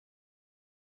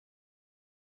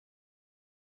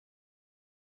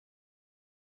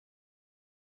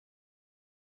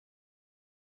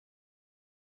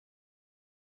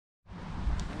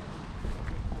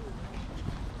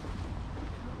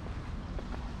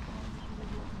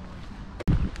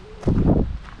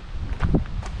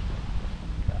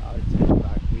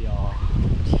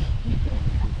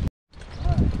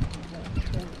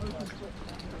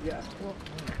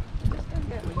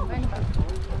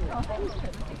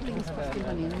things cost you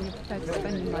money and then you're prepared to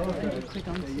spend like 100 quid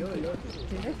on to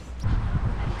do this.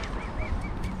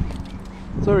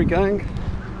 Sorry, gang.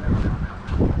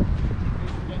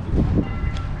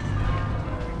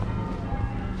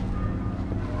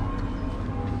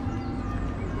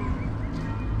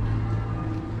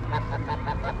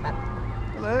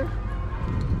 Hello.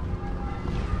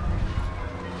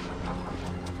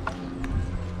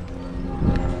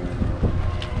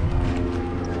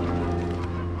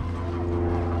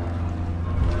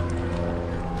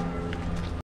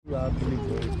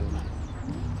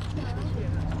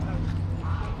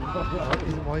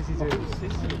 Why is he doing this?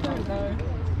 I don't know.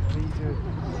 What are you doing?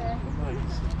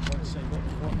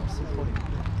 What's the point?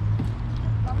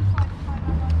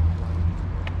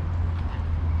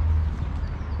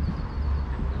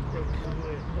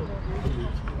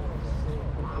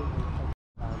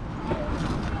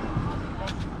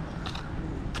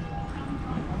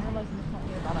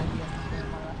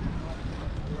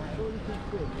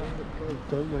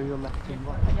 Don't know your left and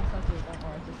right. Yes, I do, don't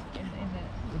worry, just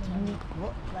in the...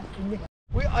 What?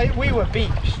 We were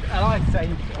beached and I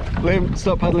saved it. Liam,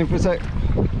 stop paddling for a sec.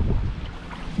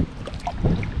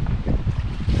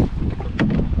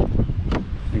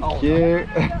 Thank you.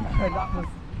 That was...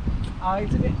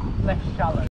 It's a bit less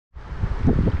shallow.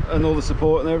 And all the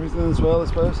support and everything as well, I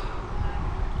suppose.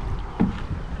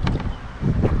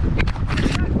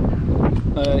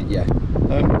 Yeah.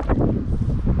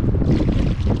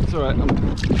 It's alright, I'm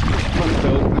trying to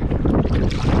film.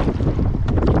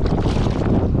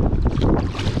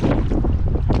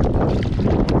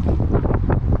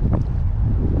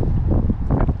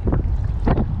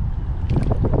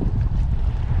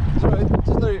 It's alright,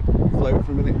 just let it float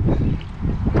for a minute.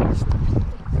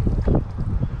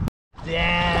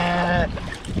 Yeah!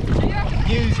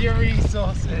 Use your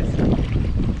resources.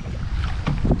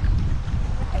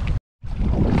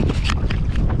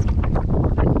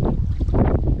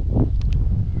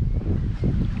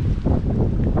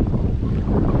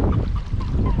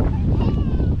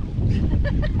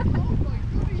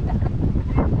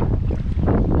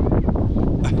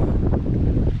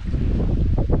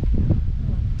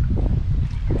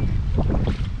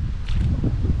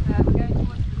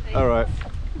 Alright,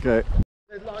 okay.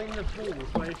 They line the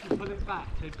balls where if you put it back,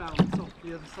 they bounce off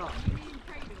the other side.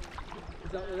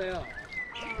 Is that what they are?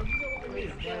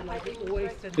 Where, like, it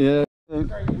always sends Yeah.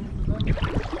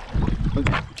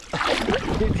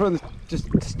 Keep trying to just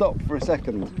stop for a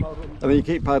second, and then you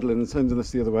keep paddling and sending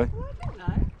us the other way.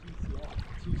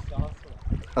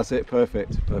 That's it,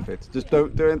 perfect, perfect. Just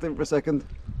don't do anything for a second.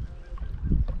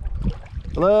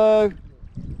 Hello?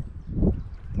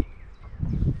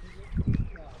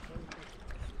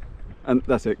 And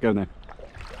that's it, go now.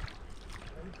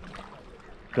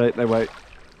 Okay, no wait.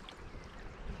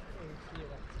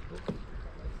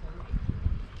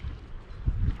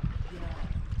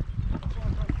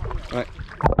 Right.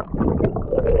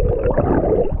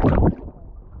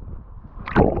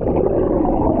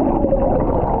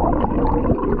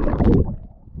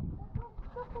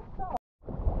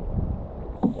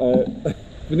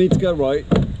 We need to go right.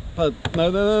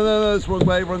 No, it's wrong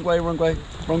way, wrong way, wrong way.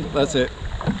 Wrong, that's it.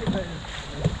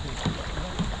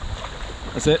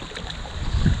 That's it.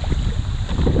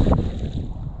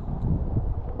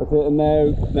 That's it, and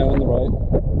now on the right.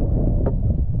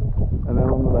 And then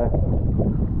on the left.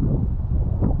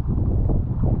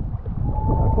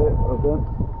 That's it, well done.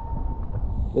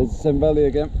 There's Severn Valley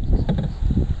again.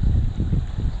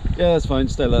 Yeah, that's fine,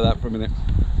 stay like that for a minute.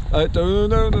 No.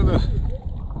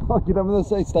 You don't want to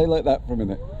say stay like that for a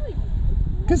minute.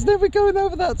 Because then we're going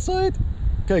over that side.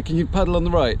 Okay, can you paddle on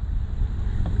the right?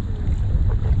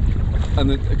 And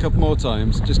then a couple more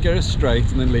times, just get us straight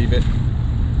and then leave it.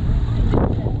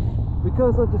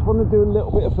 Because I just want to do a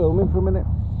little bit of filming for a minute.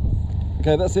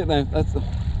 Okay, that's it now. That's the...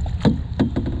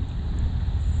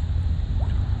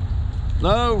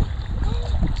 No!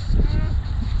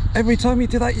 Every time you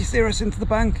do that, you steer us into the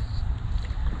bank.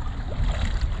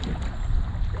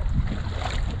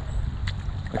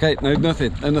 Okay, no,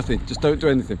 nothing, no, nothing. Just don't do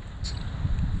anything.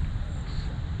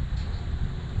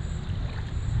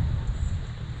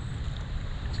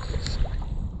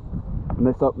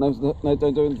 No, stop, no,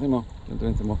 don't do anything more. Don't do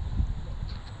anything more.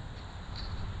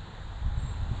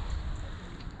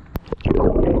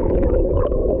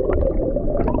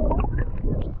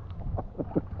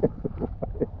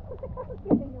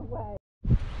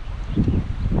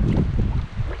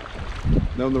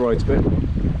 No, on the right bit.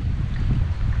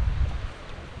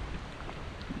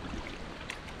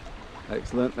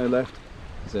 Excellent, no left.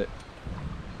 That's it.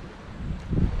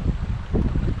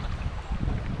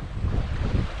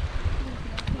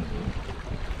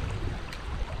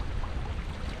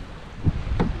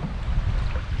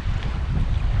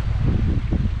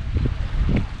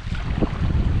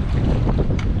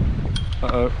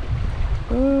 Uh-oh.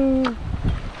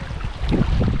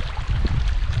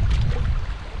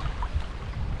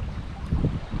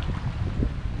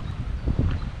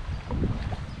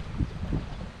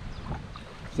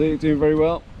 See, you're doing very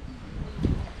well.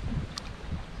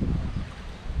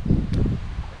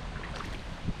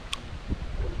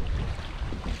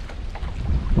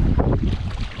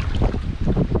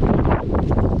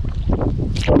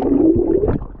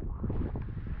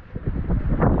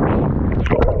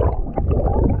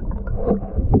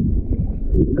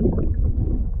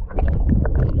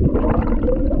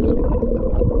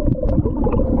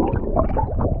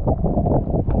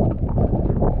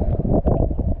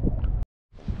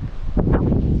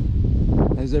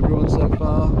 How's everyone so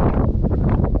far?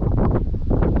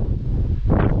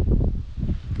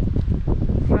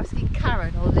 You're asking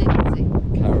Karen or Lindsay?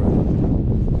 Karen.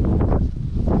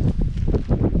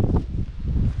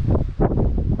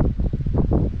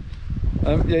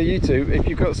 Yeah, you two, if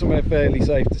you've got somewhere fairly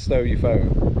safe to stow your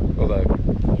phone, although...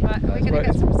 Right, are we going to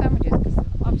get some sandwiches? Because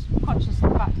I'm conscious of the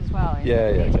fact as well.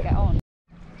 Yeah, we need to get on.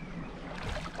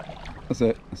 That's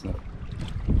it, that's it.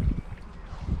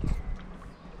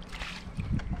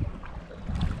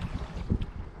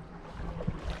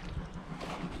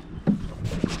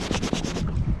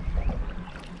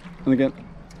 And again.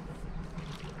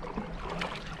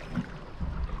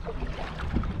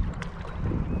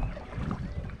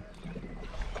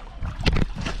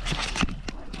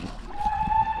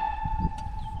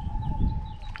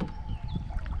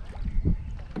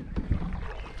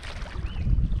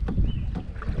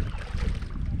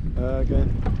 Again.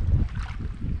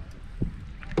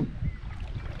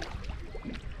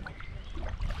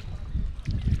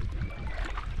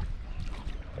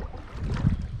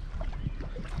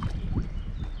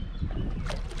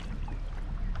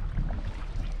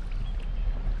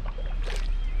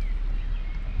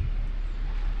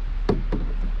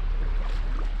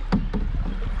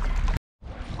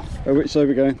 Oh, which side are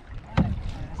we going?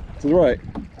 To the right?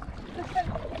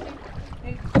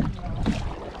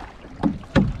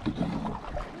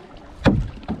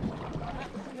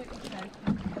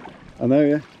 I know,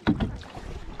 yeah.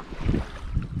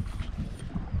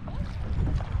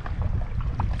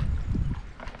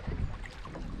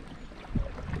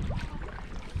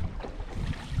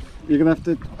 You're going to have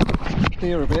to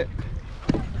steer a bit.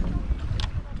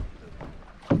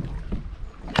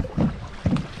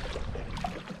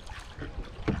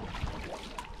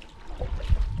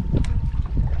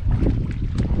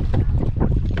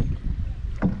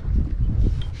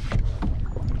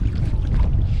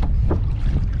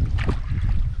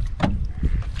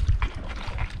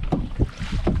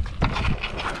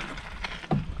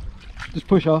 Just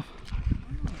push off.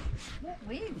 What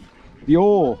wind? The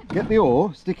oar. Get the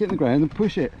oar, stick it in the ground and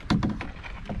push it.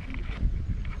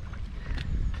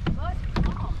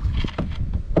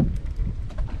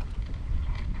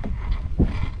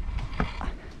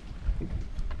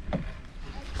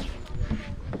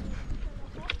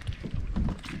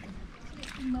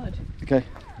 Mud. Okay.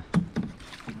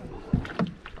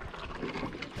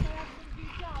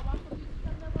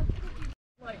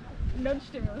 Like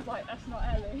nudged him and was like, "That's not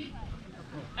Ellie,"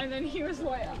 and then he was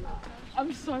like,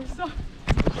 "I'm so sorry."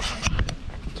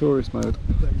 Tourist mode.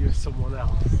 That you're someone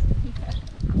else.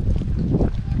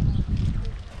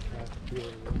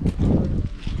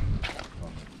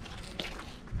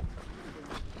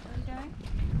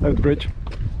 Over the bridge.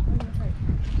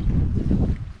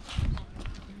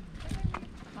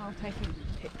 I'll take a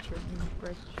picture of the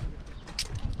bridge.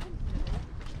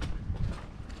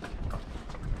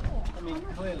 I mean,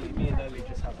 clearly me and Ellie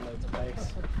just have loads of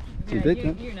pace. You did,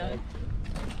 yeah? You know.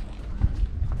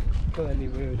 Clearly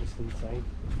we were just insane.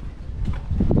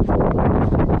 But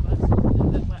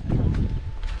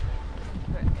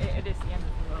it is the end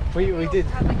of the world. We did.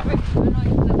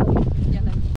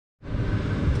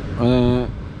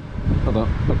 Hold on,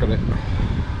 look at it.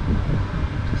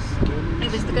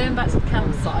 It was going back to the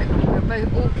campsite. We were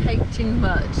both all caked in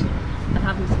mud and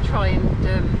having to try and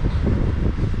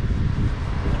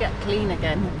get clean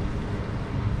again.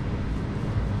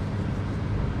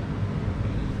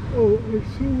 Oh, I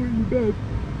saw what you meant.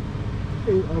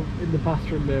 In the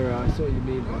bathroom mirror, I saw what you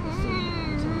mean by the sun.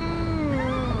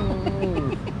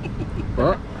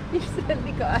 What? You've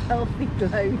certainly got a healthy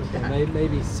glow, Jack.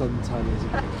 Maybe suntan is a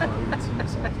bit kind to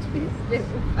yourself to be. His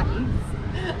little face.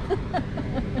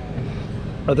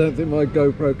 I don't think my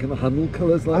GoPro can handle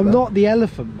colours like that. I'm not the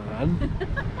elephant man.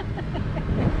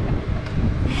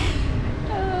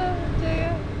 Oh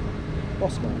dear.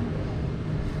 Boss man.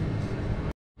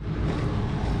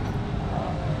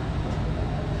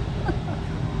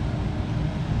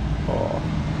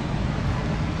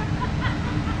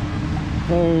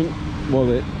 phone,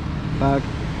 wallet, bag.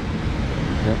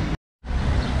 Yep.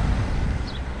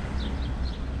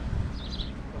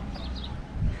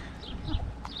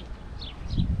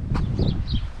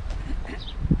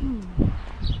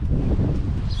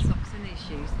 Socks in his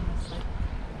shoes, honestly.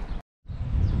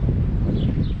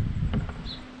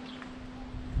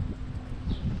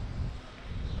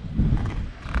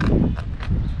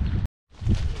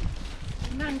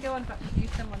 The man go on about to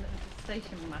use someone that was a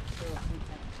station master or something.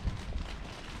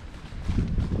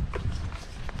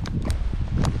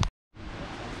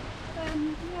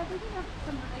 Yeah, we did have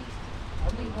some of these. I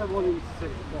think I wanted to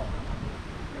sit there.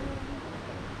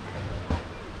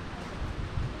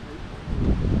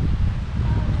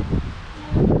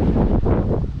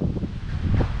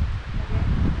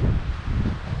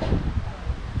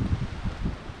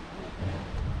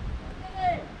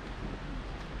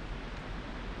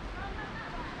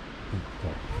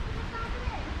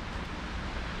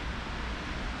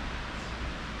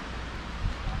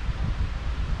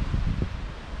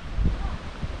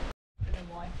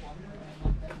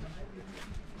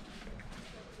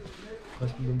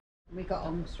 We got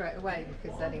on straight away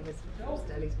because then it was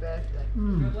Stelly's birthday.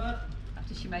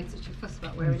 After she made such a fuss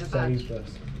about wearing a badge.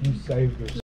 You saved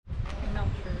us. Not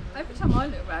true. Every time I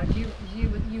look around, you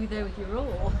were there with your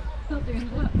oar, not doing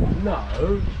that. No,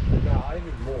 I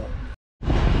did more.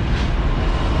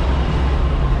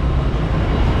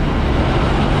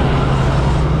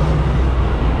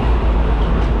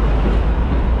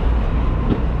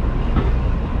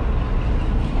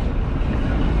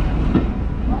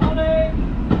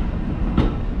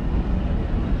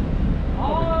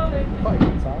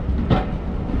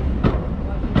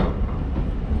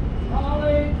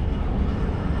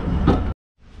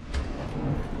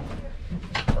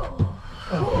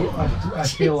 I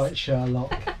feel like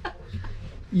Sherlock.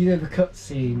 You know the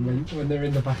cutscene when they're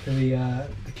in the back of the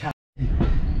cab. Wait,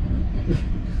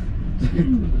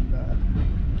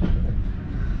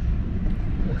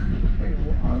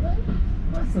 what are they?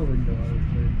 That's the window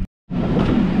open.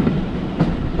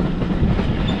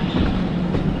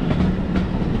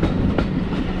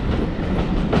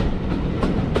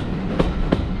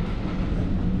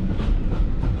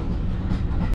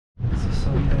 It's a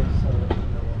Sunday, so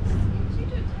no one's. You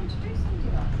don't tend to do something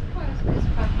like that. Quite a bit of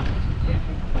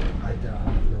I don't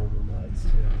have normal nights, to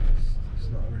be honest. It's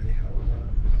not really how it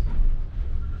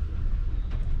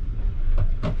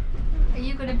works. Are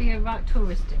you going to be a right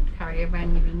tourist and carry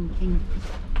around your linking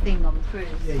thing on the cruise?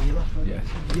 Yeah, you laugh at Yes.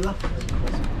 You laugh at it.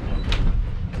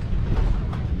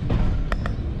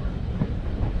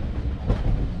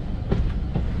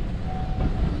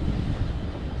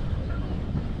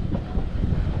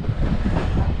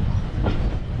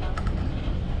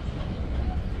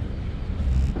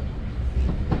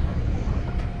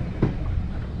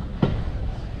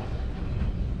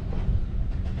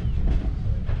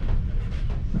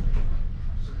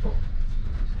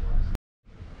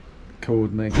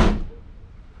 Coordination.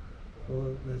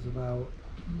 Well, there's about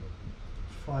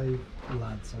 5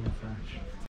 lads on the fresh.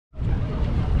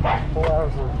 4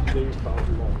 hours of leave about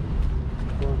long.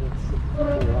 4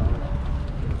 hours.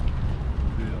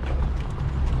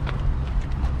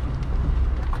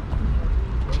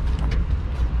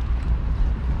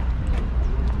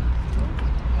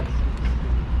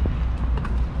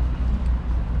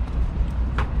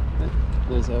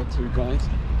 There's our 2 guys.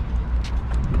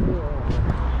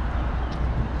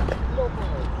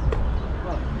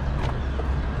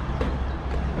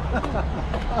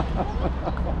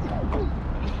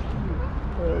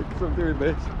 Because I'm doing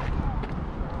this.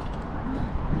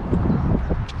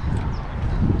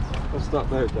 I'll start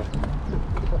there, Jack.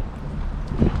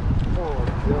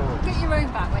 Get your own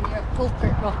back when you're at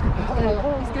Pulpit Rock.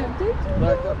 He's going to do.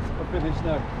 Right, I'm finished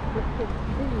now.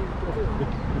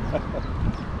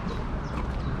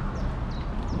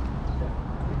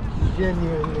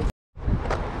 Genuinely.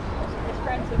 His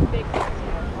friends are big.